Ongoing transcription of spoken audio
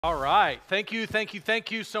All right. Thank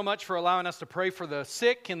you so much for allowing us to pray for the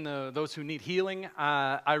sick and those who need healing.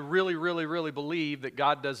 I really believe that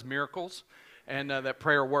God does miracles and that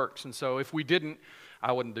prayer works. And so if we didn't,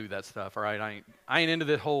 I wouldn't do that stuff, all right? I ain't into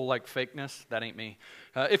this whole, fakeness. That ain't me.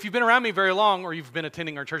 If you've been around me very long or you've been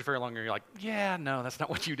attending our church very long, you're like, yeah, no, that's not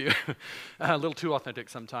what you do. A little too authentic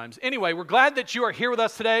sometimes. Anyway, we're glad that you are here with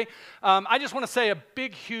us today. I just want to say a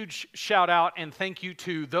big, huge shout out and thank you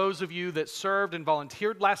to those of you that served and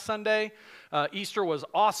volunteered last Sunday. Easter was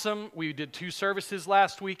awesome. We did 2 services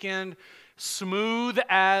last weekend. Smooth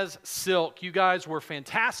as silk. You guys were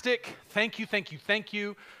fantastic. Thank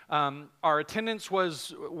you. Our attendance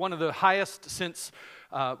was one of the highest since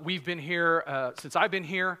we've been here, since I've been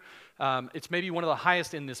here. It's maybe one of the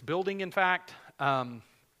highest in this building, in fact,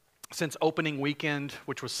 since opening weekend,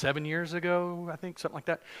 which was 7 years ago, I think, something like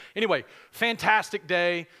that. Anyway, fantastic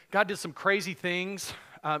day. God did some crazy things.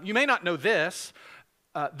 You may not know this.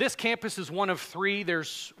 This campus is one of 3.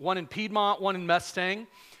 There's one in Piedmont, one in Mustang.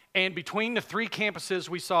 And between the 3 campuses,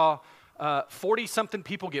 we saw 40-something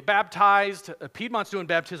people get baptized. Piedmont's doing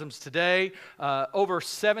baptisms today. Over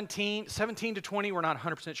 17 to 20, we're not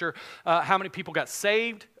 100% sure how many people got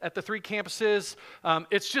saved at the 3 campuses.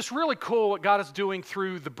 It's just really cool what God is doing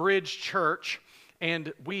through the Bridge Church,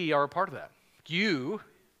 and we are a part of that. You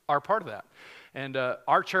are a part of that. And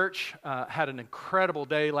our church had an incredible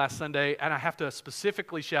day last Sunday, and I have to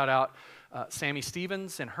specifically shout out Sammy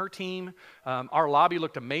Stevens and her team. Our lobby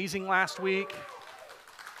looked amazing last week.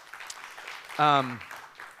 The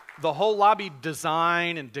whole lobby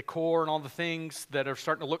design and decor and all the things that are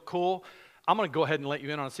starting to look cool, I'm going to go ahead and let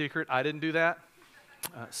you in on a secret. I didn't do that.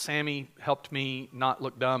 Sammy helped me not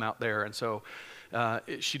look dumb out there, and so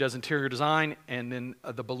she does interior design, and then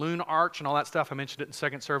the balloon arch and all that stuff, I mentioned it in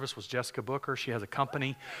second service, was Jessica Booker. She has a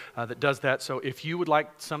company that does that. So if you would like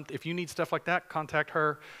if you need stuff like that, contact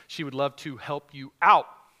her. She would love to help you out.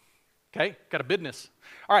 Okay? Got a business.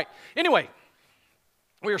 All right. Anyway,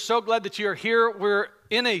 we are so glad that you are here. We're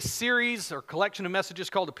in a series or collection of messages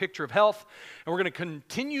called A Picture of Health, and we're going to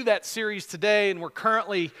continue that series today, and we're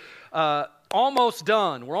currently almost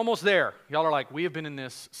done. We're almost there. Y'all are like, we have been in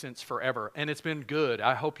this since forever, and it's been good.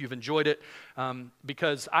 I hope you've enjoyed it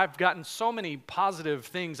because I've gotten so many positive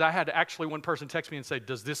things. I had actually one person text me and say,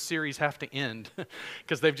 does this series have to end?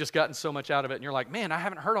 Because they've just gotten so much out of it, and you're like, man, I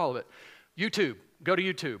haven't heard all of it. YouTube. Go to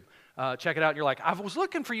YouTube. Check it out. And you're like, I was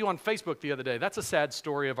looking for you on Facebook the other day. That's a sad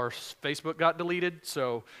story of our Facebook got deleted,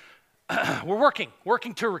 so we're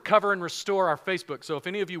working to recover and restore our Facebook. So if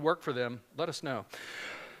any of you work for them, let us know.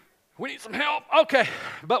 We need some help. Okay,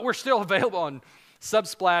 but we're still available on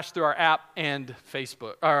Subsplash through our app and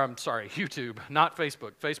Facebook. Or I'm sorry, YouTube, not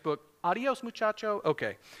Facebook. Facebook, adios muchacho.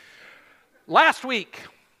 Okay. Last week,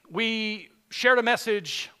 we shared a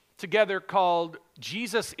message together called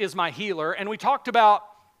Jesus is My Healer, and we talked about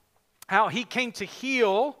how he came to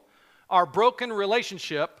heal our broken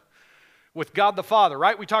relationship with God the Father,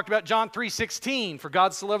 right? We talked about John 3:16, for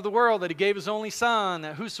God so loved the world that he gave his only son,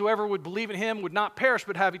 that whosoever would believe in him would not perish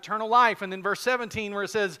but have eternal life. And then verse 17 where it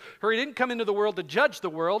says, for he didn't come into the world to judge the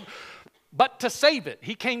world, but to save it.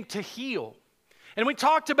 He came to heal. And we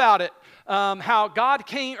talked about it,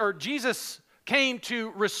 how Jesus came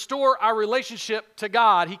to restore our relationship to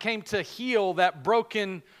God. He came to heal that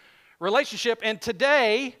broken relationship. And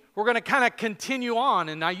today, we're going to kind of continue on,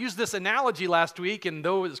 and I used this analogy last week, and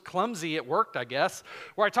though it was clumsy, it worked, I guess,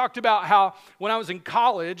 where I talked about how when I was in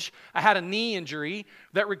college, I had a knee injury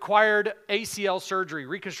that required ACL surgery,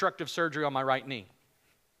 reconstructive surgery on my right knee.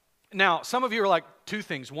 Now, some of you are like, 2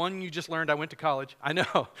 things. 1, you just learned I went to college. I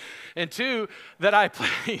know. And 2, that I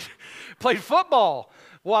played football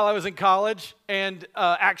while I was in college and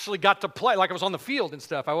actually got to play, like I was on the field and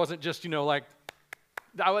stuff. I wasn't just,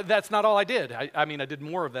 that's not all I did. I mean, I did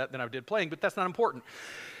more of that than I did playing, but that's not important.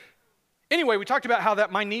 Anyway, we talked about how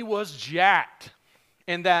that my knee was jacked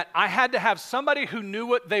and that I had to have somebody who knew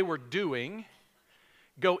what they were doing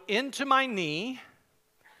go into my knee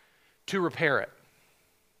to repair it.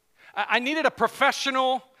 I needed a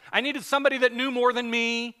professional. I needed somebody that knew more than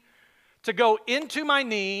me to go into my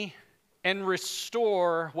knee and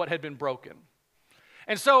restore what had been broken.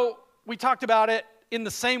 And so we talked about it. In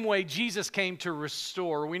the same way, Jesus came to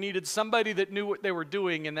restore. We needed somebody that knew what they were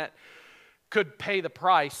doing and that could pay the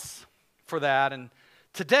price for that. And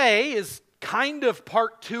today is kind of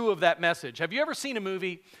part 2 of that message. Have you ever seen a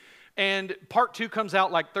movie and part 2 comes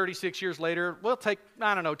out like 36 years later? We'll take,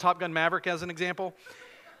 Top Gun Maverick as an example.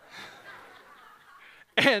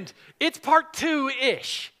 And it's part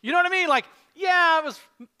 2-ish. You know what I mean? Like, yeah, it was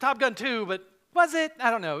Top Gun 2, but was it?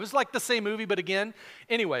 I don't know. It was like the same movie, but again.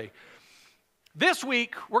 Anyway, This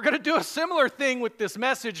week, we're going to do a similar thing with this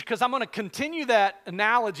message because I'm going to continue that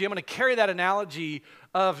analogy. I'm going to carry that analogy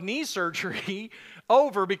of knee surgery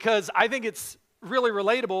over because I think it's really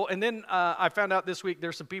relatable. And then I found out this week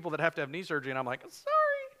there's some people that have to have knee surgery, and I'm like,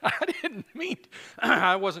 sorry, I didn't mean,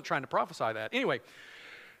 I wasn't trying to prophesy that. Anyway,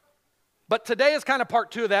 but today is kind of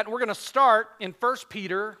part 2 of that, and we're going to start in 1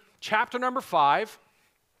 Peter chapter number 5.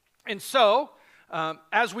 And so,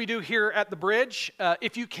 as we do here at the Bridge,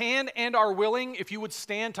 if you can and are willing, if you would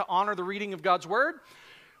stand to honor the reading of God's Word.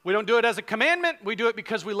 We don't do it as a commandment. We do it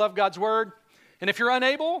because we love God's Word. And if you're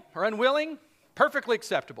unable or unwilling, perfectly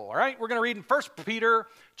acceptable, all right? We're going to read in 1 Peter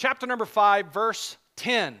chapter number 5, verse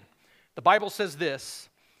 10. The Bible says this,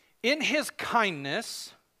 "In His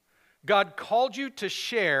kindness, God called you to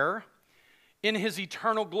share in His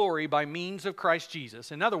eternal glory by means of Christ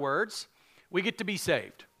Jesus." In other words, we get to be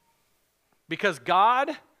saved. Because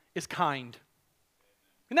God is kind.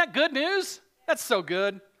 Isn't that good news? That's so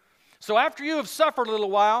good. So after you have suffered a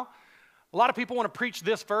little while, a lot of people want to preach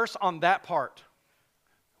this verse on that part.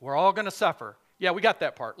 We're all going to suffer. Yeah, we got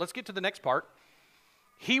that part. Let's get to the next part.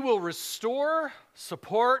 "He will restore,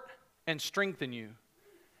 support, and strengthen you,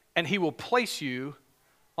 and He will place you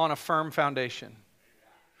on a firm foundation."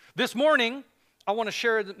 This morning, I want to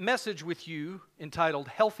share a message with you entitled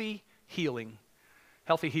Healthy Healing.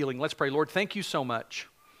 Healthy healing. Let's pray. Lord, thank you so much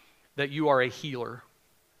that you are a healer.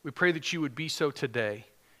 We pray that you would be so today.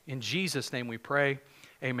 In Jesus' name we pray.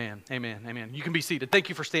 Amen. Amen. Amen. You can be seated. Thank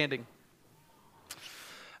you for standing.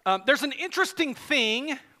 There's an interesting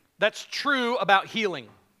thing that's true about healing.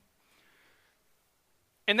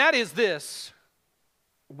 And that is this.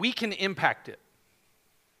 We can impact it.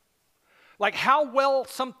 Like how well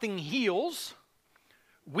something heals,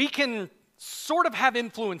 we can sort of have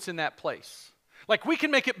influence in that place. Like we can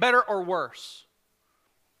make it better or worse.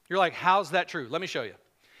 You're like, how's that true? Let me show you.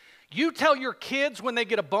 You tell your kids when they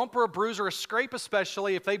get a bump or a bruise or a scrape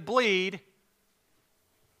especially, if they bleed,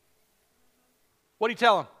 what do you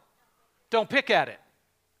tell them? Don't pick at it.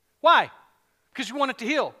 Why? Because you want it to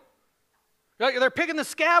heal. They're picking the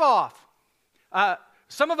scab off.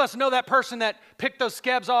 Some of us know that person that picked those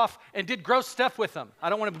scabs off and did gross stuff with them. I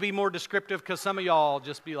don't want to be more descriptive because some of y'all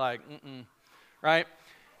just be like, right?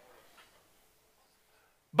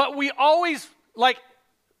 But we always, like,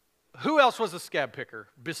 who else was a scab picker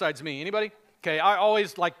besides me? Anybody? Okay, I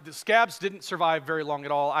always, like, the scabs didn't survive very long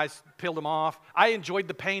at all. I peeled them off. I enjoyed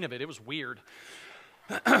the pain of it. It was weird.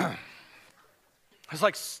 I was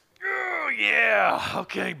like, oh, yeah,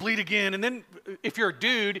 okay, bleed again. And then if you're a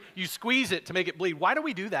dude, you squeeze it to make it bleed. Why do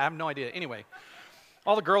we do that? I have no idea. Anyway,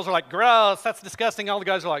 all the girls are like, gross, that's disgusting. All the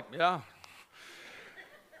guys are like, yeah,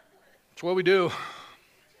 it's what we do.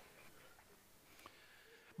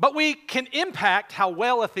 But we can impact how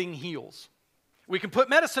well a thing heals. We can put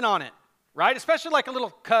medicine on it, right? Especially like a little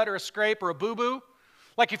cut or a scrape or a boo-boo.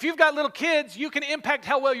 Like if you've got little kids, you can impact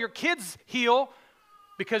how well your kids heal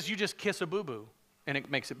because you just kiss a boo-boo and it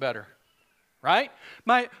makes it better, right?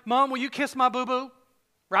 Mom, will you kiss my boo-boo?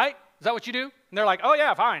 Right? Is that what you do? And they're like, oh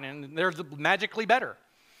yeah, fine, and they're magically better.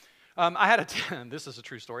 I had this is a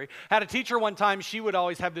true story. Had a teacher one time, she would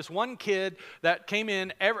always have this one kid that came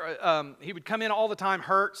in, he would come in all the time,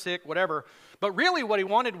 hurt, sick, whatever. But really what he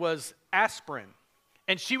wanted was aspirin.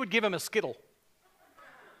 And she would give him a Skittle.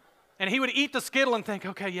 And he would eat the Skittle and think,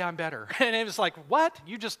 okay, yeah, I'm better. And it was like, what?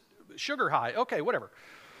 You just sugar high. Okay, whatever.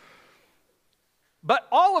 But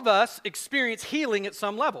all of us experience healing at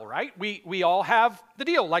some level, right? We all have the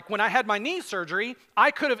deal. Like when I had my knee surgery,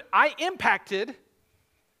 I impacted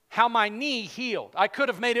how my knee healed. I could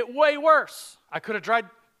have made it way worse. I could have tried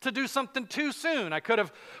to do something too soon. I could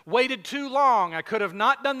have waited too long. I could have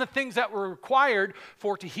not done the things that were required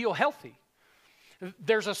for it to heal healthy.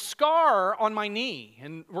 There's a scar on my knee,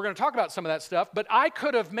 and we're going to talk about some of that stuff, but I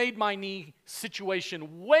could have made my knee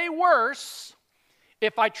situation way worse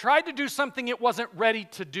if I tried to do something it wasn't ready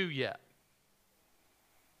to do yet.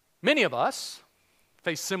 Many of us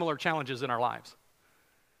face similar challenges in our lives.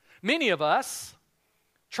 Many of us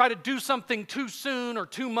try to do something too soon or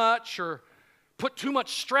too much or put too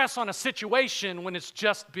much stress on a situation when it's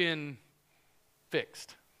just been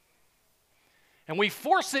fixed. And we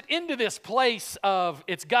force it into this place of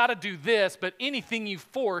it's got to do this, but anything you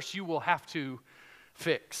force, you will have to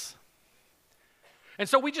fix. And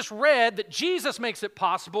so we just read that Jesus makes it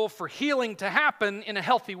possible for healing to happen in a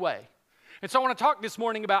healthy way. And so I want to talk this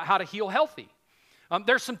morning about how to heal healthy.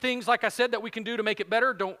 There's some things, like I said, that we can do to make it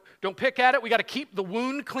better. Don't pick at it. We got to keep the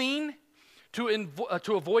wound clean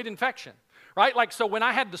to avoid infection, right? Like, so when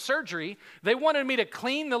I had the surgery, they wanted me to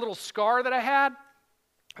clean the little scar that I had.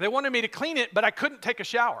 They wanted me to clean it, but I couldn't take a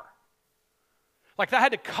shower. Like, I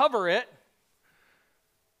had to cover it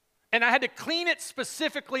And I had to clean it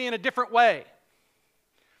specifically in a different way.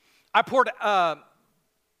 I poured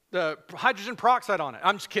the hydrogen peroxide on it.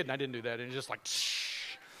 I'm just kidding. I didn't do that. It's just like,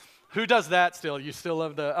 shh. Who does that still? You still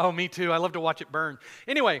love oh, me too. I love to watch it burn.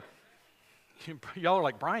 Anyway, y'all are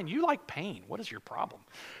like, Brian, you like pain. What is your problem?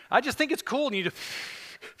 I just think it's cool and you just,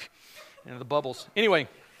 the bubbles. Anyway.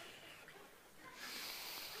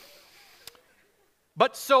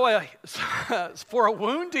 But so for a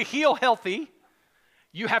wound to heal healthy,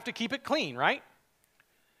 you have to keep it clean, right?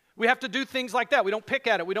 We have to do things like that. We don't pick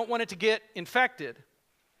at it. We don't want it to get infected.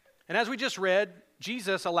 And as we just read,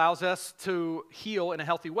 Jesus allows us to heal in a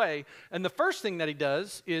healthy way. And the first thing that he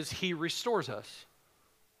does is he restores us.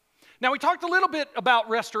 Now, we talked a little bit about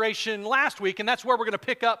restoration last week, and that's where we're going to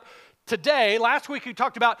pick up today. Last week, we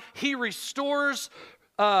talked about he restores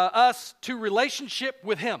us to relationship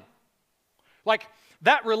with him. Like,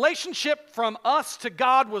 that relationship from us to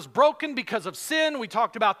God was broken because of sin. We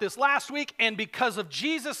talked about this last week. And because of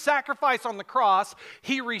Jesus' sacrifice on the cross,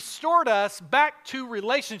 he restored us back to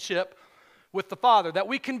relationship with the Father, that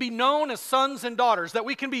we can be known as sons and daughters, that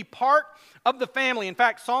we can be part of the family. In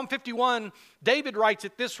fact, Psalm 51, David writes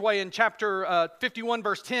it this way in chapter 51,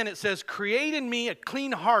 verse 10. It says, "Create in me a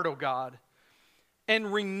clean heart, O God,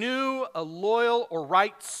 and renew a loyal or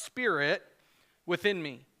right spirit within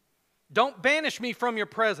me. Don't banish me from your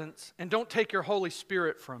presence, and don't take your Holy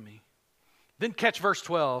Spirit from me." Then catch verse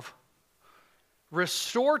 12.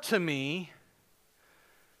 "Restore to me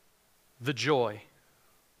the joy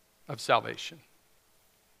of salvation,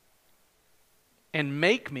 and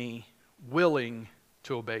make me willing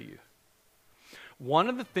to obey you." One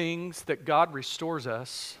of the things that God restores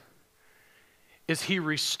us is he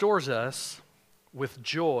restores us with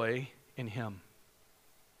joy in him.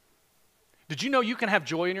 Did you know you can have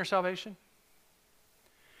joy in your salvation?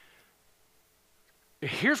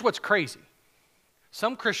 Here's what's crazy.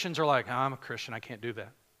 Some Christians are like, "Oh, I'm a Christian, I can't do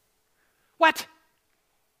that." What?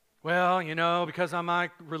 Well, because of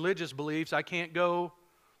my religious beliefs, I can't go,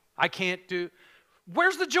 I can't do.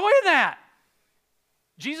 Where's the joy in that?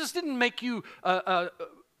 Jesus didn't make you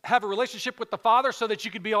have a relationship with the Father so that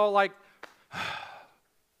you could be all like,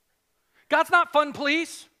 God's not fun,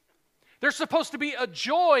 please. There's supposed to be a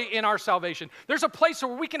joy in our salvation. There's a place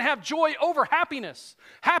where we can have joy over happiness.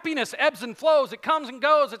 Happiness ebbs and flows. It comes and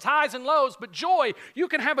goes. It's highs and lows. But joy, you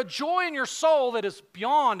can have a joy in your soul that is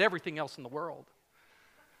beyond everything else in the world.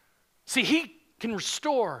 See, he can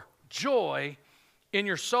restore joy in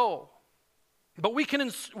your soul. But we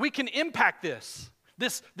can impact this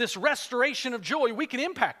restoration of joy. We can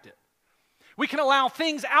impact it. We can allow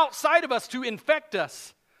things outside of us to infect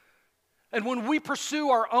us. And when we pursue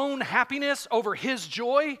our own happiness over his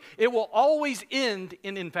joy, it will always end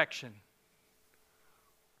in infection.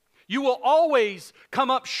 You will always come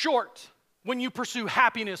up short when you pursue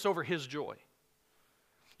happiness over his joy.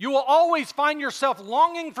 You will always find yourself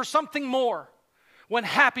longing for something more when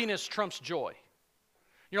happiness trumps joy.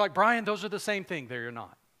 You're like, "Brian, those are the same thing." There, you're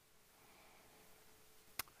not.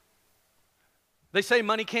 They say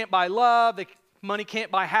money can't buy love. Money can't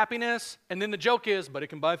buy happiness. And then the joke is, but it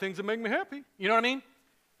can buy things that make me happy. You know what I mean?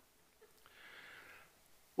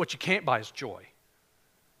 What you can't buy is joy.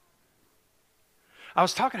 Who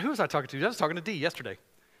was I talking to? I was talking to Dee yesterday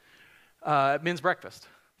at men's breakfast.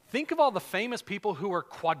 Think of all the famous people who are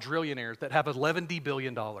quadrillionaires that have $11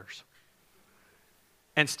 billion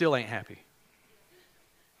and still ain't happy.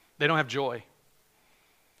 They don't have joy.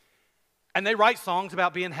 And they write songs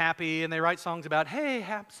about being happy, and they write songs about, "Hey,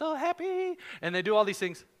 I'm so happy," and they do all these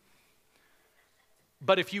things.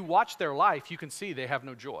 But if you watch their life, you can see they have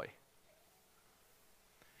no joy.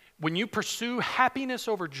 When you pursue happiness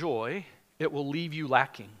over joy, it will leave you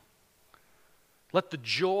lacking. Let the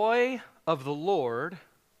joy of the Lord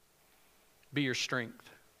be your strength.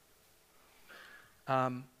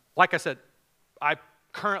 Like I said, I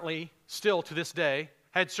currently, still to this day,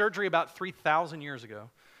 had surgery about 3,000 years ago.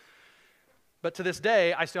 But to this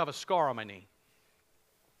day, I still have a scar on my knee.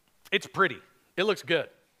 It's pretty. It looks good.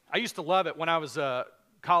 I used to love it when I was a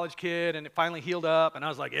college kid and it finally healed up and I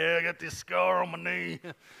was like, "Yeah, I got this scar on my knee."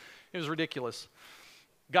 It was ridiculous.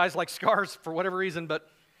 Guys like scars for whatever reason,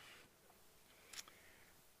 but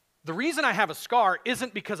the reason I have a scar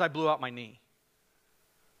isn't because I blew out my knee.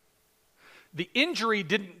 The injury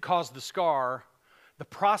didn't cause the scar. The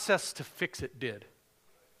process to fix it did.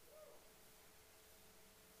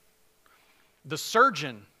 The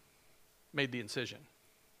surgeon made the incision.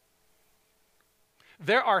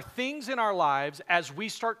 There are things in our lives as we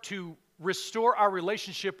start to restore our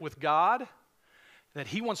relationship with God that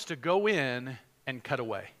he wants to go in and cut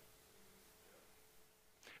away.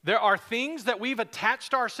 There are things that we've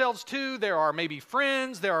attached ourselves to. There are maybe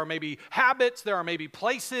friends. There are maybe habits. There are maybe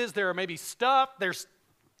places. There are maybe stuff. There's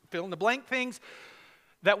fill in the blank things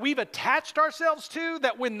that we've attached ourselves to,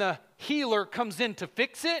 that when the healer comes in to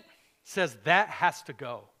fix it, says that has to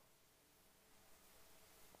go.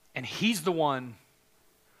 And he's the one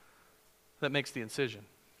that makes the incision.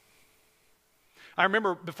 I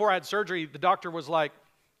remember before I had surgery, the doctor was like,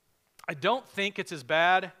 I don't think it's as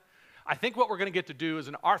bad. I think what we're going to get to do is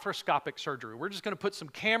an arthroscopic surgery. We're just going to put some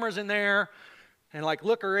cameras in there and like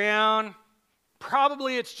look around.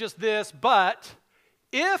 Probably it's just this, but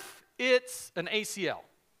if it's an ACL,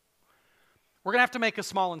 we're going to have to make a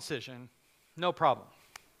small incision. No problem.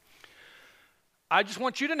 I just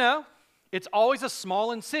want you to know, it's always a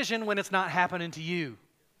small incision when it's not happening to you.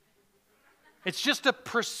 It's just a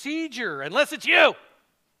procedure, unless it's you.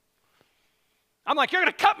 I'm like, you're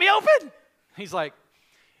going to cut me open? He's like,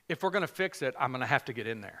 if we're going to fix it, I'm going to have to get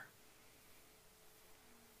in there.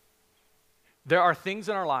 There are things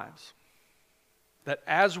in our lives that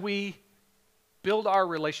as we build our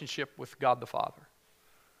relationship with God the Father,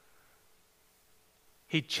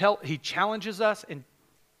 He challenges us and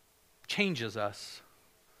changes us,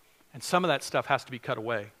 and some of that stuff has to be cut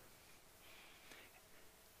away.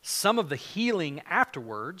 Some of the healing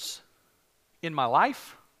afterwards in my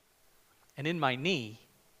life and in my knee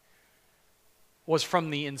was from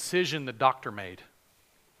the incision the doctor made.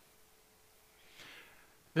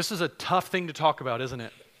 This is a tough thing to talk about, isn't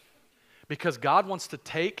it? Because God wants to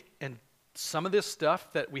take and some of this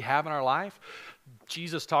stuff that we have in our life,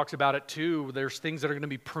 Jesus talks about it too. There's things that are going to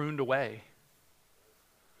be pruned away.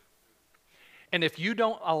 And if you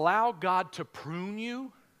don't allow God to prune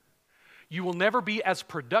you, you will never be as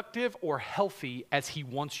productive or healthy as He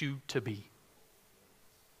wants you to be.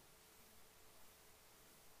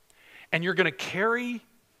 And you're going to carry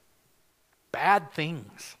bad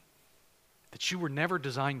things that you were never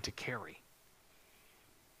designed to carry.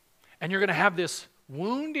 And you're going to have this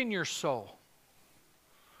wound in your soul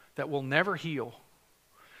that will never heal,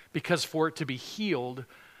 because for it to be healed,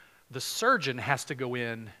 the surgeon has to go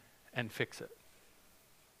in and fix it.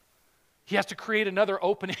 He has to create another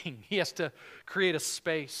opening. He has to create a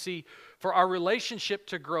space. See, for our relationship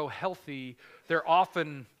to grow healthy, there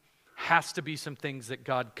often has to be some things that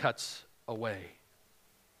God cuts away.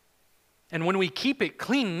 And when we keep it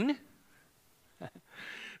clean,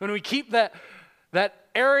 when we keep that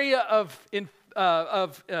area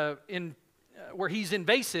where He's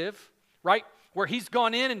invasive, right? Where He's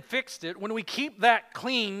gone in and fixed it, when we keep that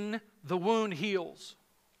clean, the wound heals.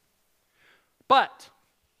 But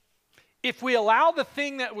if we allow the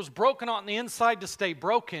thing that was broken on the inside to stay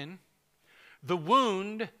broken, the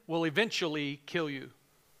wound will eventually kill you.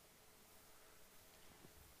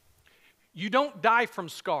 You don't die from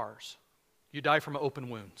scars. You die from open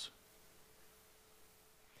wounds.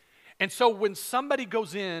 And so when somebody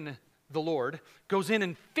goes in, the Lord goes in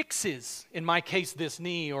and fixes, in my case, this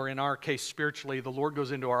knee, or in our case, spiritually, the Lord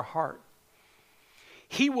goes into our heart.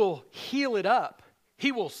 He will heal it up.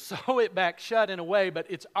 He will sew it back shut in a way, but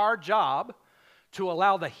it's our job to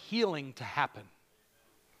allow the healing to happen.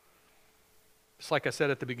 Just like I said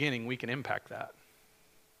at the beginning, we can impact that.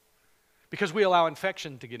 Because we allow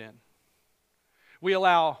infection to get in. We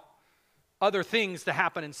allow other things to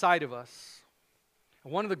happen inside of us.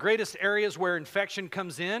 And one of the greatest areas where infection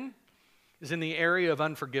comes in is in the area of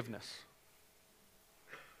unforgiveness.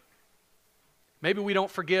 Maybe we don't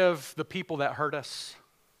forgive the people that hurt us.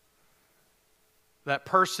 That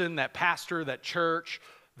person, that pastor, that church,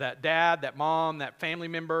 that dad, that mom, that family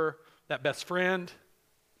member, that best friend.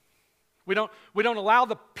 We don't allow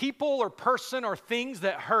the people or person or things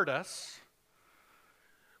that hurt us.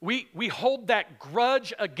 We hold that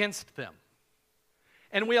grudge against them.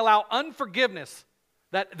 And we allow unforgiveness,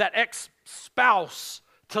 that ex-spouse,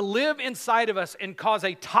 to live inside of us and cause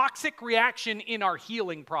a toxic reaction in our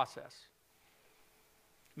healing process.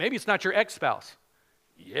 Maybe it's not your ex-spouse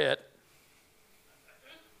yet.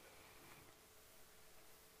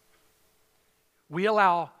 We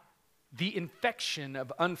allow the infection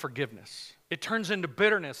of unforgiveness. It turns into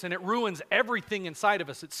bitterness and it ruins everything inside of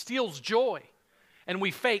us. It steals joy and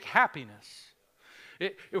we fake happiness.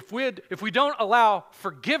 If we don't allow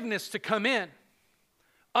forgiveness to come in,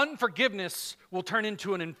 unforgiveness will turn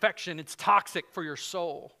into an infection. It's toxic for your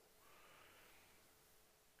soul.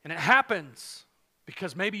 And it happens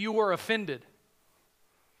because maybe you were offended.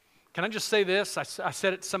 Can I just say this? I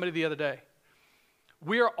said it to somebody the other day.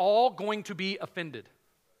 We are all going to be offended.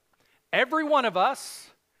 Every one of us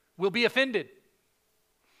will be offended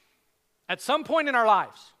at some point in our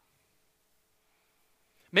lives.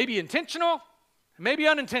 Maybe intentional, maybe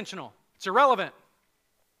unintentional. It's irrelevant.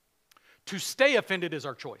 To stay offended is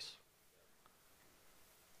our choice.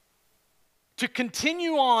 To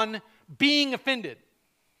continue on being offended.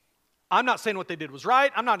 I'm not saying what they did was right.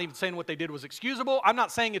 I'm not even saying what they did was excusable. I'm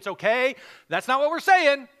not saying it's okay. That's not what we're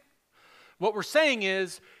saying. What we're saying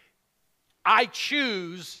is, I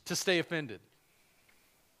choose to stay offended.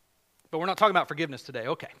 But we're not talking about forgiveness today.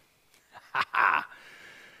 Okay.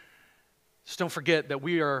 Just don't forget that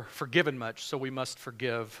we are forgiven much, so we must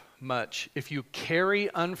forgive much. If you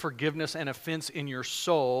carry unforgiveness and offense in your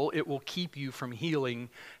soul, it will keep you from healing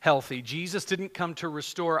healthy. Jesus didn't come to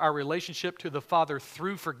restore our relationship to the Father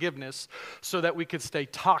through forgiveness so that we could stay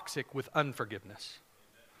toxic with unforgiveness.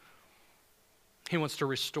 He wants to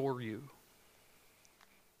restore you.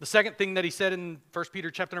 The second thing that he said in 1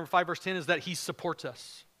 Peter chapter number 5, verse 10 is that he supports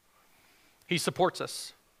us. He supports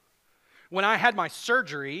us. When I had my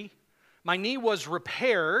surgery, my knee was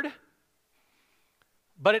repaired,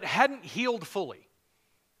 but it hadn't healed fully.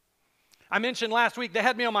 I mentioned last week they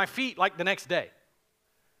had me on my feet like the next day.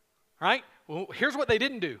 All right? Well, here's what they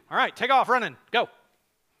didn't do. All right, take off running. Go.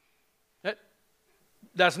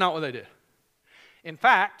 That's not what they did. In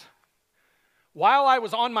fact, while I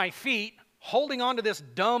was on my feet, holding on to this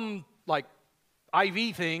dumb,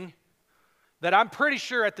 IV thing that I'm pretty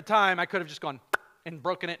sure at the time I could have just gone and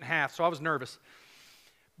broken it in half, so I was nervous.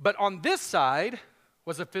 But on this side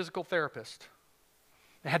was a physical therapist.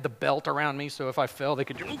 They had the belt around me, so if I fell, they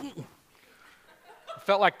could just... I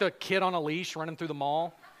felt like the kid on a leash running through the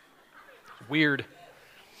mall. Weird.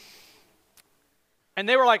 And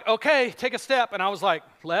they were like, okay, take a step. And I was like,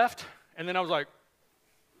 left. And then I was like...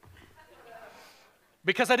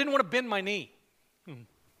 because I didn't want to bend my knee.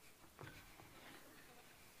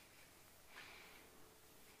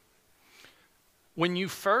 When you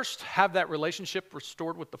first have that relationship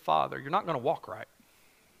restored with the Father, you're not going to walk right.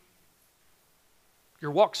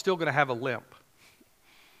 Your walk's still going to have a limp.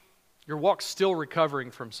 Your walk's still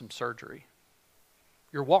recovering from some surgery.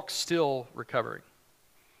 Your walk's still recovering.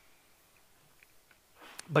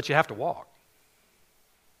 But you have to walk.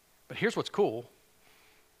 But here's what's cool.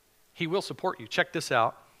 He will support you. Check this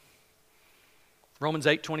out. Romans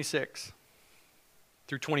 8:26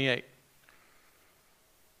 through 28.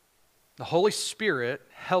 The Holy Spirit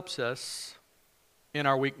helps us in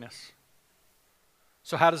our weakness.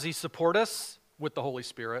 So how does he support us? With the Holy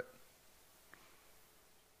Spirit.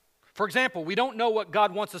 For example, we don't know what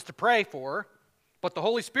God wants us to pray for, but the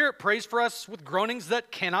Holy Spirit prays for us with groanings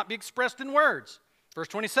that cannot be expressed in words. Verse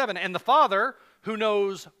 27, and the Father who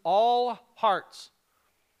knows all hearts.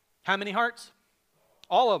 How many hearts?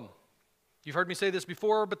 All of them. You've heard me say this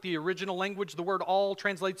before, but the original language, the word all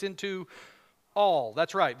translates into all.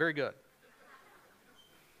 That's right, very good.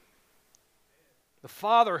 The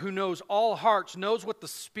Father who knows all hearts knows what the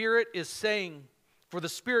Spirit is saying. For the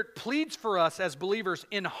Spirit pleads for us as believers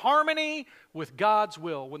in harmony with God's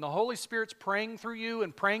will. When the Holy Spirit's praying through you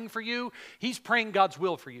and praying for you, He's praying God's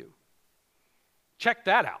will for you. Check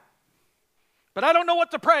that out. But I don't know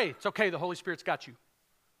what to pray. It's okay, the Holy Spirit's got you.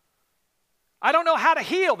 I don't know how to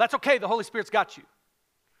heal. That's okay, the Holy Spirit's got you.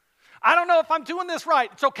 I don't know if I'm doing this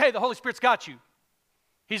right. It's okay, the Holy Spirit's got you.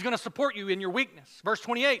 He's going to support you in your weakness. Verse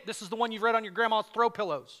 28, this is the one you've read on your grandma's throw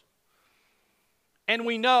pillows. And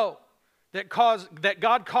we know that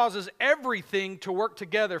God causes everything to work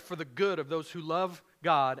together for the good of those who love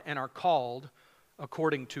God and are called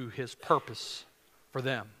according to His purpose for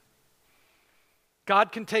them.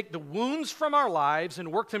 God can take the wounds from our lives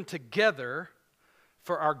and work them together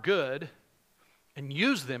for our good and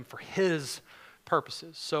use them for His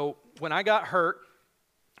purposes. So when I got hurt,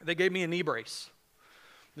 they gave me a knee brace.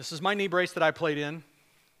 This is my knee brace that I played in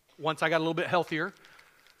once I got a little bit healthier.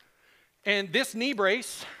 And this knee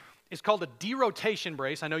brace is called a derotation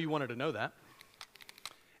brace. I know you wanted to know that.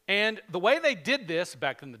 And the way they did this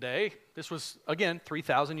back in the day, this was, again,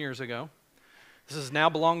 3,000 years ago. This now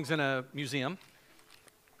belongs in a museum.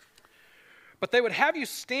 But they would have you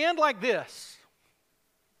stand like this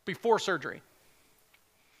before surgery.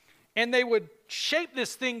 And they would shape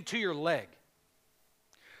this thing to your leg.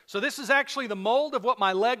 So this is actually the mold of what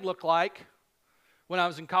my leg looked like when I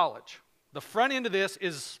was in college. The front end of this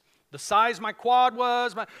is the size my quad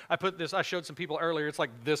was. I showed some people earlier, it's like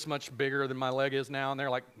this much bigger than my leg is now. And they're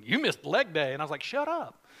like, you missed leg day. And I was like, shut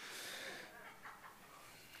up.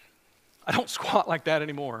 I don't squat like that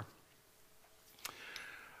anymore.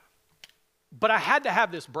 But I had to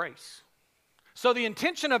have this brace. So the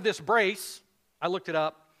intention of this brace, I looked it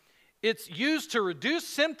up, it's used to reduce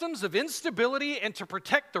symptoms of instability and to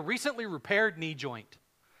protect the recently repaired knee joint.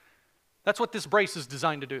 That's what this brace is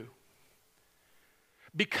designed to do.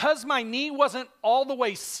 Because my knee wasn't all the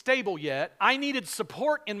way stable yet, I needed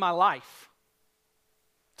support in my life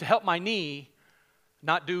to help my knee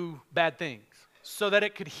not do bad things so that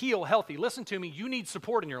it could heal healthy. Listen to me, you need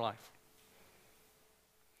support in your life.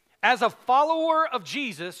 As a follower of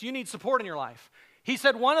Jesus, you need support in your life. He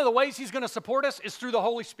said one of the ways he's going to support us is through the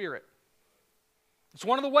Holy Spirit. It's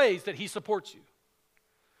one of the ways that he supports you.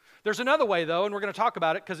 There's another way, though, and we're going to talk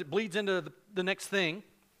about it because it bleeds into the next thing.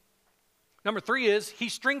 Number 3 is he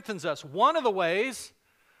strengthens us. One of the ways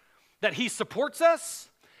that he supports us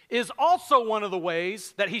is also one of the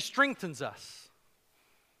ways that he strengthens us.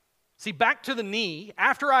 See, back to the knee,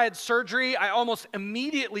 after I had surgery, I almost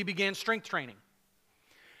immediately began strength training.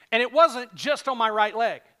 And it wasn't just on my right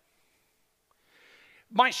leg.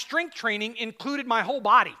 My strength training included my whole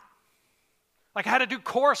body. Like I had to do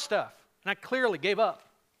core stuff, and I clearly gave up.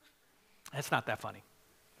 That's not that funny.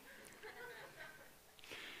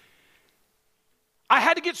 I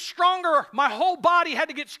had to get stronger. My whole body had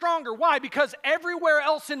to get stronger. Why? Because everywhere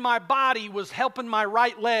else in my body was helping my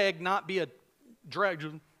right leg not be a drag.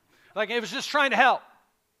 Like it was just trying to help.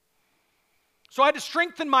 So I had to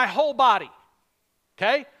strengthen my whole body.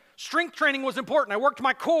 Okay? Strength training was important. I worked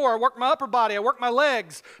my core, I worked my upper body, I worked my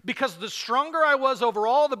legs, because the stronger I was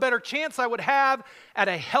overall, the better chance I would have at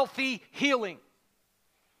a healthy healing.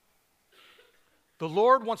 The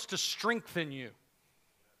Lord wants to strengthen you.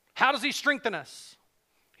 How does he strengthen us?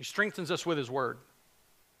 He strengthens us with his word.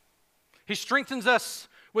 He strengthens us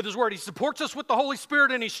with his word. He supports us with the Holy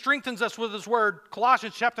Spirit, and he strengthens us with his word.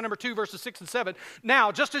 Colossians chapter number 2, verses 6 and 7.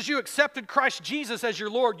 Now, just as you accepted Christ Jesus as your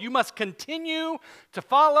Lord, you must continue to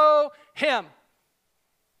follow him.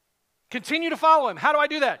 Continue to follow him. How do I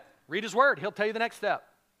do that? Read his word. He'll tell you the next step.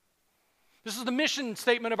 This is the mission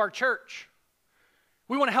statement of our church.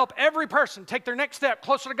 We want to help every person take their next step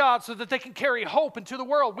closer to God so that they can carry hope into the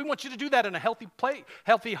world. We want you to do that in a healthy place,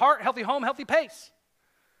 healthy heart, healthy home, healthy pace.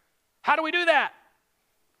 How do we do that?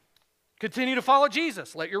 Continue to follow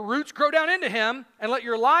Jesus. Let your roots grow down into him and let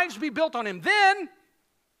your lives be built on him. Then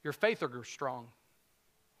your faith will grow strong.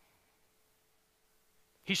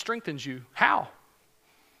 He strengthens you. How?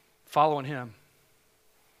 Following him.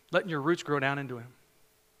 Letting your roots grow down into him.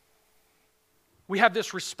 We have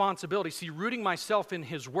this responsibility. See, rooting myself in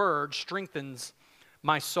his word strengthens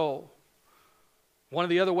my soul. One of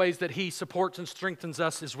the other ways that he supports and strengthens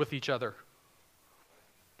us is with each other.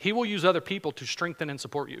 He will use other people to strengthen and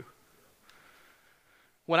support you.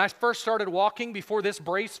 When I first started walking, before this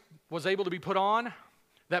brace was able to be put on,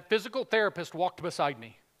 that physical therapist walked beside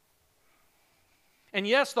me. And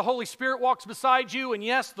yes, the Holy Spirit walks beside you, and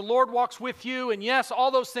yes, the Lord walks with you, and yes,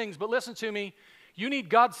 all those things. But listen to me, you need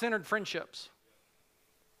God-centered friendships.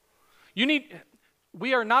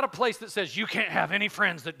 We are not a place that says you can't have any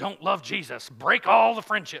friends that don't love Jesus. Break all the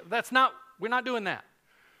friendship. We're not doing that.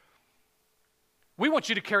 We want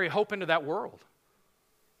you to carry hope into that world.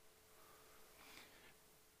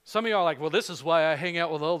 Some of you are like, well, this is why I hang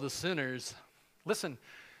out with all the sinners. Listen,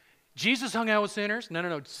 Jesus hung out with sinners.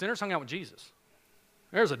 No. Sinners hung out with Jesus.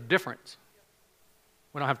 There's a difference.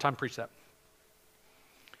 We don't have time to preach that.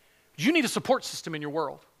 You need a support system in your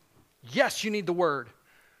world. Yes, you need the word.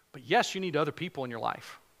 But yes, you need other people in your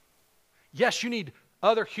life. Yes, you need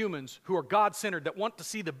other humans who are God-centered that want to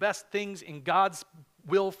see the best things in God's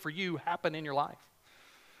will for you happen in your life.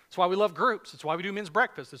 That's why we love groups. That's why we do men's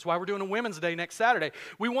breakfast. That's why we're doing a women's day next Saturday.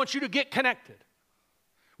 We want you to get connected.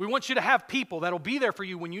 We want you to have people that'll be there for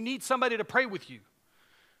you when you need somebody to pray with you.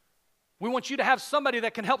 We want you to have somebody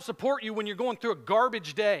that can help support you when you're going through a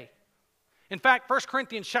garbage day. In fact, 1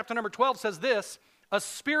 Corinthians chapter number 12 says this, a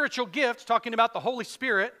spiritual gift, talking about the Holy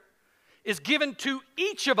Spirit, is given to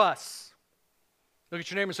each of us. Look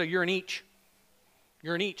at your neighbor and say, you're an each.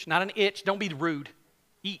 You're an each, not an itch. Don't be rude.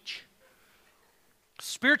 Each.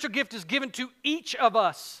 Spiritual gift is given to each of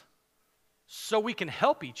us so we can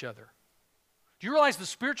help each other. Do you realize the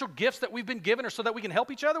spiritual gifts that we've been given are so that we can help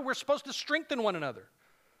each other? We're supposed to strengthen one another.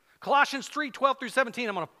 Colossians 3:12 through 17,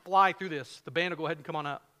 I'm going to fly through this. The band will go ahead and come on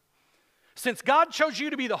up. Since God chose you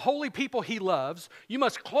to be the holy people he loves, you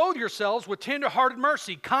must clothe yourselves with tender-hearted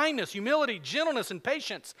mercy, kindness, humility, gentleness, and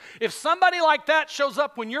patience. If somebody like that shows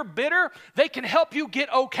up when you're bitter, they can help you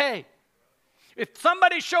get okay. If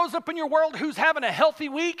somebody shows up in your world who's having a healthy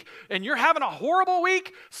week and you're having a horrible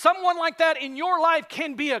week, someone like that in your life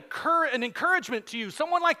can be an encouragement to you.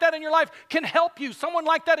 Someone like that in your life can help you. Someone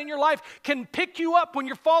like that in your life can pick you up when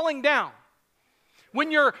you're falling down. When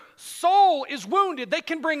your soul is wounded, they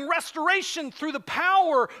can bring restoration through the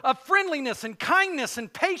power of friendliness and kindness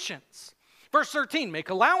and patience. Verse 13, make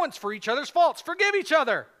allowance for each other's faults. Forgive each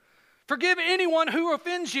other. Forgive anyone who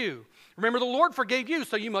offends you. Remember, the Lord forgave you,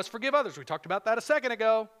 so you must forgive others. We talked about that a second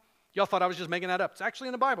ago. Y'all thought I was just making that up. It's actually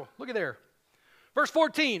in the Bible. Look at there. Verse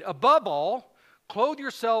 14, above all, Clothe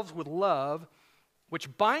yourselves with love,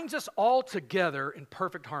 which binds us all together in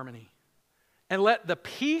perfect harmony. And let the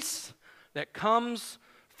peace that comes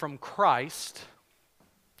from Christ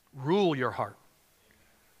rule your heart.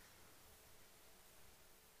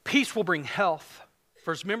 Peace will bring health.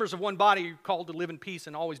 For as members of one body, you're called to live in peace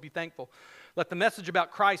and always be thankful. Let the message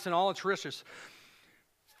about Christ and all its riches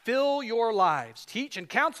fill your lives. Teach and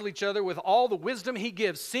counsel each other with all the wisdom he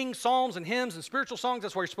gives. Sing psalms and hymns and spiritual songs.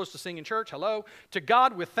 That's why you're supposed to sing in church. Hello. To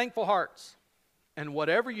God with thankful hearts. And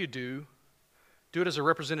whatever you do, do it as a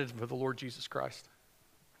representative of the Lord Jesus Christ.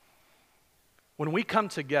 When we come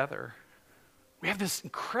together, we have this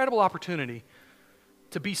incredible opportunity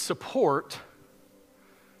to be support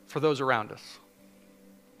for those around us.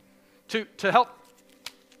 To help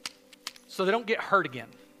so they don't get hurt again.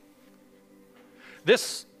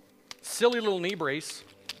 This silly little knee brace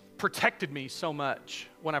protected me so much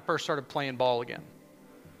when I first started playing ball again.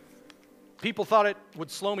 People thought it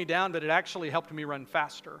would slow me down, but it actually helped me run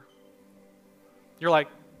faster. You're like,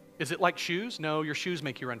 is it like shoes? No, your shoes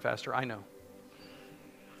make you run faster, I know.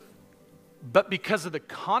 But because of the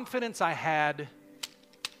confidence I had,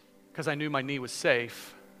 because I knew my knee was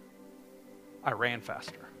safe, I ran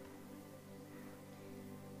faster.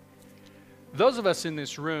 Those of us in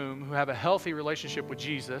this room who have a healthy relationship with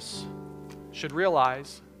Jesus should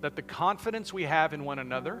realize that the confidence we have in one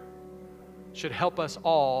another should help us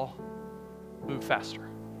all move faster.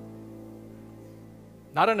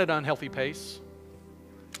 Not at an unhealthy pace,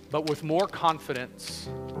 but with more confidence.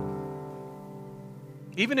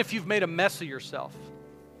 Even if you've made a mess of yourself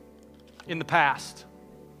in the past,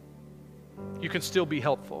 you can still be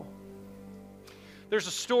helpful. There's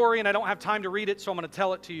a story, and I don't have time to read it, so I'm going to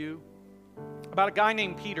tell it to you, about a guy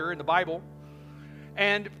named Peter in the Bible.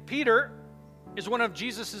 And Peter is one of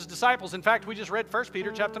Jesus' disciples. In fact, we just read 1 Peter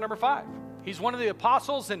chapter number 5. He's one of the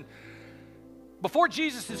apostles, and before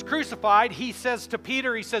Jesus is crucified, he says to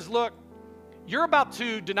Peter, he says, look, you're about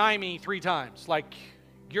to deny me 3 times. Like,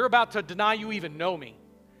 you're about to deny you even know me.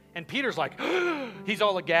 And Peter's like, he's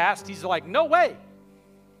all aghast. He's like, no way.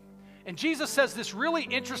 And Jesus says this really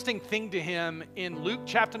interesting thing to him in Luke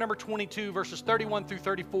chapter number 22, verses 31 through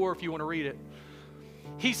 34, if you want to read it.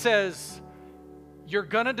 He says, you're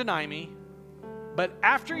going to deny me, but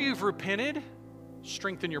after you've repented,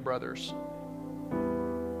 strengthen your brothers.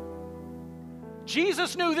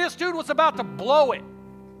 Jesus knew this dude was about to blow it.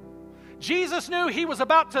 Jesus knew he was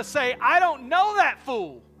about to say, I don't know that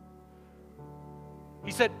fool.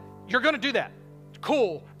 He said, you're going to do that.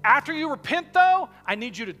 Cool. After you repent, though, I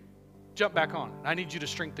need you to jump back on it. I need you to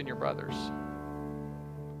strengthen your brothers.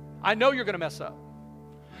 I know you're going to mess up.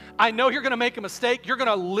 I know you're going to make a mistake. You're going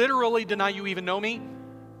to literally deny you even know me.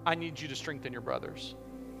 I need you to strengthen your brothers.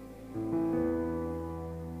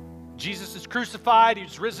 Jesus is crucified.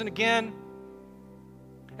 He's risen again.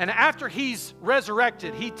 And after he's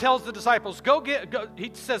resurrected, he tells the disciples,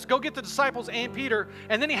 he says, go get the disciples and Peter.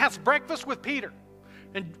 And then he has breakfast with Peter.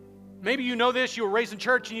 And maybe you know this, you were raised in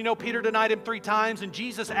church and you know Peter denied him 3 times. And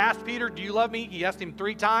Jesus asked Peter, do you love me? He asked him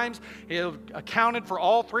 3 times. He accounted for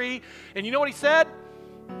all 3. And you know what he said?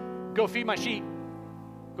 Go feed my sheep.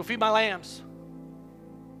 Go feed my lambs.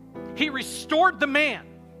 He restored the man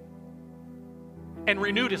and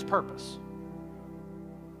renewed his purpose.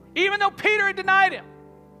 Even though Peter had denied him.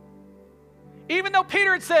 Even though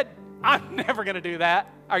Peter had said, I'm never going to do that.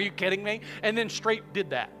 Are you kidding me? And then straight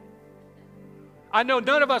did that. I know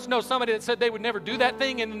none of us know somebody that said they would never do that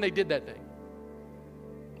thing and then they did that thing.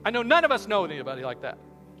 I know none of us know anybody like that.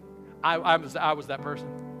 I was that person.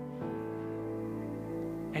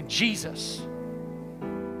 And Jesus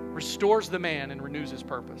restores the man and renews his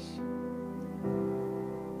purpose.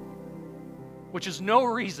 Which is no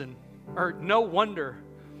reason or no wonder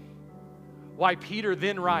why Peter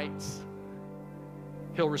then writes,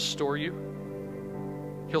 he'll restore you,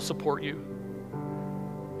 he'll support you,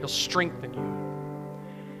 he'll strengthen you,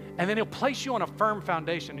 and then he'll place you on a firm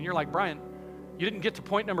foundation. And you're like, Brian, you didn't get to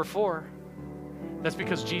point number 4. That's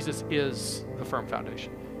because Jesus is the firm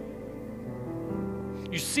foundation.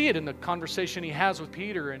 You see it in the conversation he has with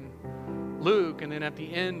Peter and Luke, and then at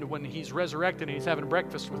the end when he's resurrected and he's having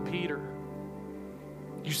breakfast with Peter.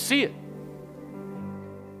 You see it.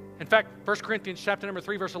 In fact, 1 Corinthians chapter number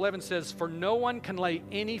 3, verse 11 says, for no one can lay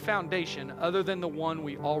any foundation other than the one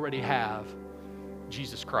we already have,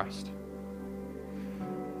 Jesus Christ.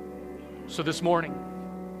 So this morning,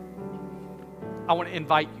 I want to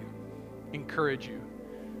invite you, encourage you,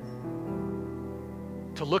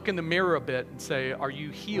 to look in the mirror a bit and say, are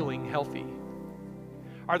you healing healthy?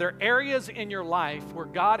 Are there areas in your life where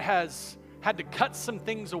God has had to cut some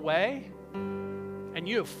things away and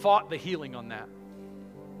you have fought the healing on that?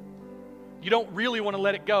 you don't really want to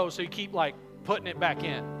let it go, so you keep like putting it back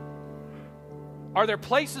in? Are there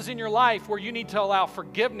places in your life where you need to allow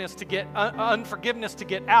forgiveness to get, unforgiveness to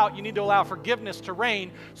get out? You need to allow forgiveness to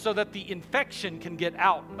reign so that the infection can get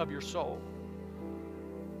out of your soul.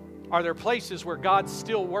 Are there places where God's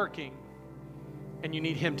still working and you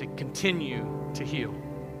need Him to continue to heal?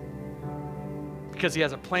 Because He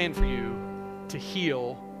has a plan for you to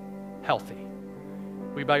heal healthy.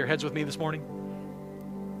 Will you bow your heads with me this morning?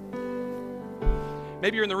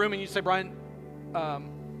 Maybe you're in the room and you say, Brian,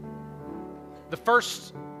 the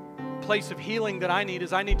first place of healing that I need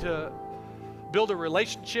is I need to build a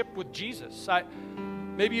relationship with Jesus.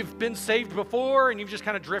 Maybe you've been saved before and you've just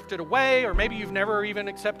kind of drifted away, or maybe you've never even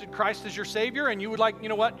accepted Christ as your Savior and you would like, you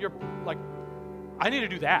know what, you're like, I need to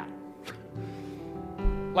do that.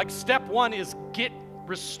 Like step one is get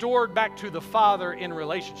restored back to the Father in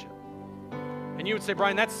relationship. And you would say,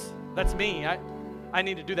 Brian, that's me. I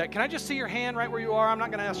need to do that. Can I just see your hand right where you are? I'm not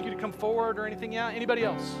going to ask you to come forward or anything. Yeah, anybody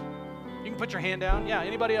else? You can put your hand down. Yeah,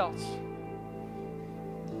 anybody else?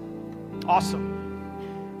 Awesome.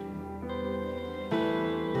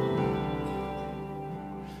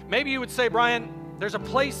 Maybe you would say, Brian, there's a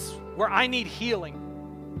place where I need healing.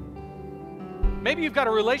 Maybe you've got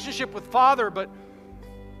a relationship with Father, but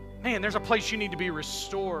man, there's a place you need to be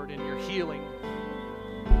restored in your healing.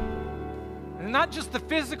 And not just the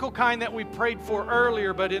physical kind that we prayed for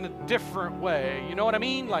earlier, but in a different way. You know what I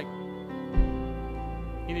mean? Like,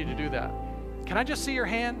 you need to do that. Can I just see your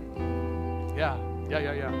hand? Yeah.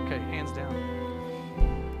 Okay, hands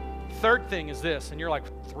down. Third thing is this, and you're like,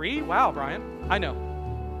 3? Wow, Brian. I know.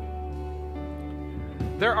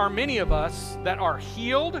 There are many of us that are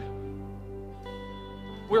healed.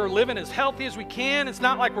 We're living as healthy as we can. It's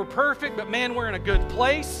not like we're perfect, but man, we're in a good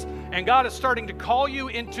place. And God is starting to call you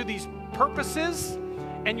into these purposes,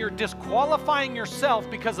 and you're disqualifying yourself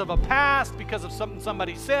because of a past, because of something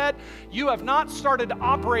somebody said. You have not started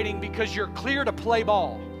operating because you're clear to play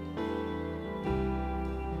ball.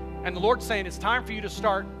 And the Lord's saying it's time for you to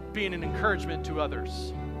start being an encouragement to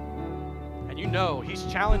others. And you know He's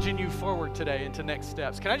challenging you forward today into next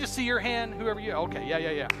steps. Can I just see your hand, whoever you are? Okay,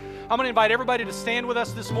 yeah. I'm going to invite everybody to stand with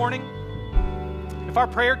us this morning. If our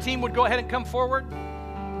prayer team would go ahead and come forward.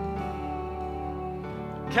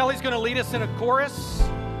 Kelly's going to lead us in a chorus.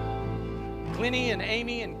 Glennie and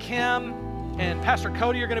Amy and Kim and Pastor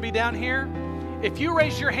Cody are going to be down here. If you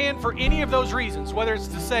raise your hand for any of those reasons, whether it's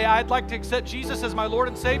to say, I'd like to accept Jesus as my Lord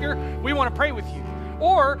and Savior, we want to pray with you.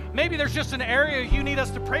 Or maybe there's just an area you need us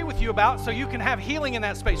to pray with you about so you can have healing in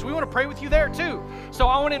that space. We want to pray with you there too. So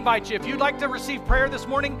I want to invite you, if you'd like to receive prayer this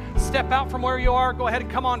morning, step out from where you are, go ahead and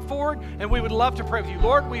come on forward, and we would love to pray with you.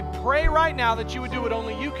 Lord, we pray right now that you would do what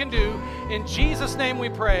only you can do. In Jesus' name we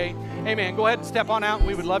pray. Amen. Go ahead and step on out, and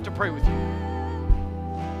we would love to pray with you.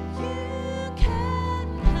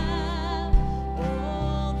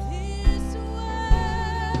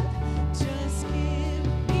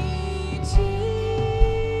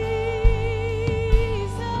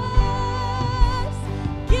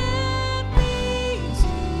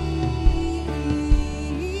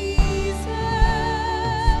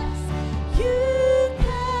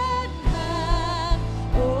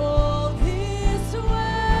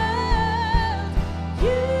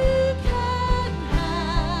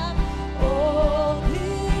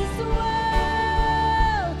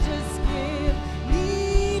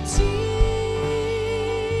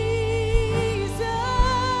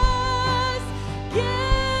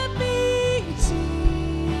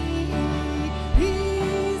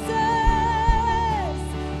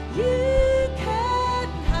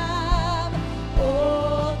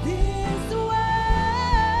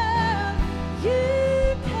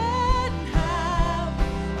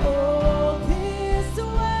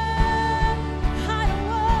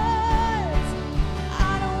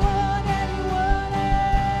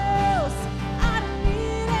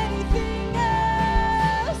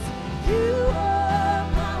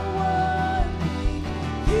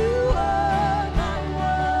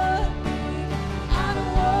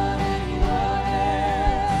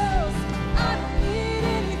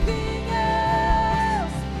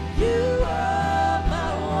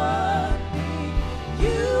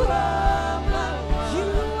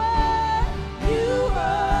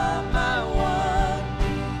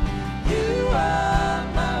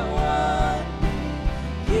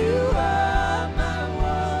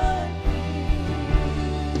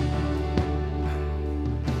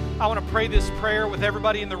 I want to pray this prayer with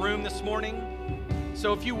everybody in the room this morning.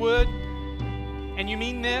 So if you would, and you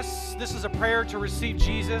mean this is a prayer to receive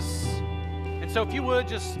Jesus. And so if you would,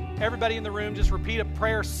 just everybody in the room, just repeat a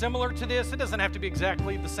prayer similar to this. It doesn't have to be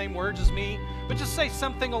exactly the same words as me, but just say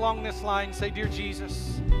something along this line. Say, "Dear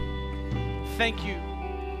Jesus, thank you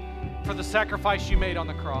for the sacrifice you made on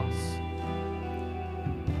the cross.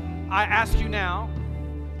 I ask you now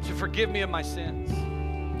to forgive me of my sins.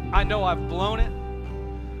 I know I've blown it.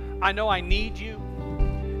 I know I need you.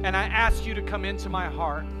 And I ask you to come into my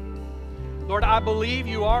heart. Lord, I believe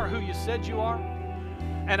you are who you said you are.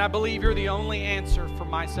 And I believe you're the only answer for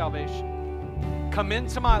my salvation. Come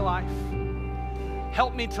into my life.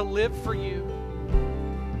 Help me to live for you.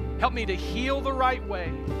 Help me to heal the right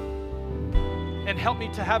way. And help me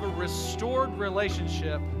to have a restored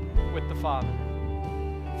relationship with the Father.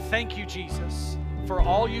 Thank you, Jesus, for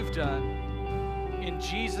all you've done. In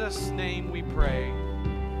Jesus' name we pray.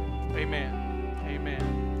 Amen.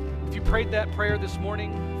 Amen. If you prayed that prayer this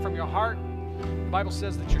morning from your heart, the Bible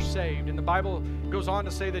says that you're saved. And the Bible goes on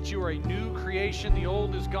to say that you are a new creation. The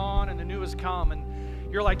old is gone and the new has come. And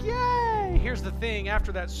you're like, yay! Here's the thing.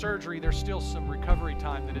 After that surgery, there's still some recovery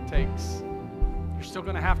time that it takes. You're still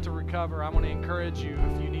going to have to recover. I want to encourage you.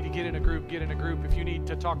 If you need to get in a group, get in a group. If you need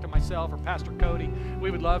to talk to myself or Pastor Cody,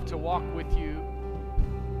 we would love to walk with you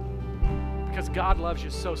because God loves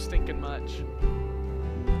you so stinking much.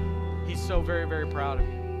 He's so very, very proud of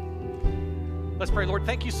you. Let's pray. Lord,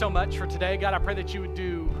 thank you so much for today. God, I pray that you would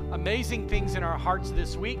do amazing things in our hearts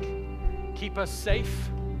this week. Keep us safe.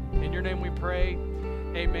 In your name we pray.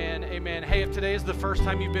 Amen. Amen. Hey, if today is the first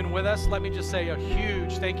time you've been with us, let me just say a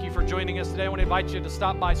huge thank you for joining us today. I want to invite you to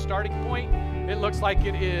stop by Starting Point. It looks like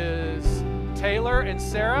it is Taylor and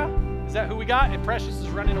Sarah. Is that who we got? And Precious is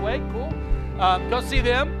running away. Cool. Go see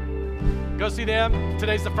them. Go see them.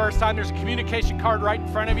 Today's the first time. There's a communication card right in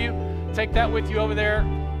front of you. Take that with you over there.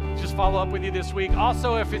 Just follow up with you this week.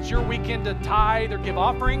 Also, if it's your weekend to tithe or give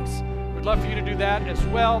offerings, we'd love for you to do that as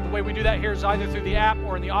well. The way we do that here is either through the app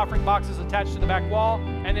or in the offering boxes attached to the back wall.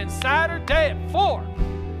 And then Saturday at 4,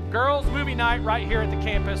 girls' movie night right here at the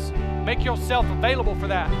campus. Make yourself available for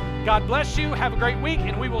that. God bless you. Have a great week,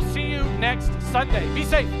 and we will see you next Sunday. Be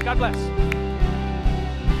safe. God bless.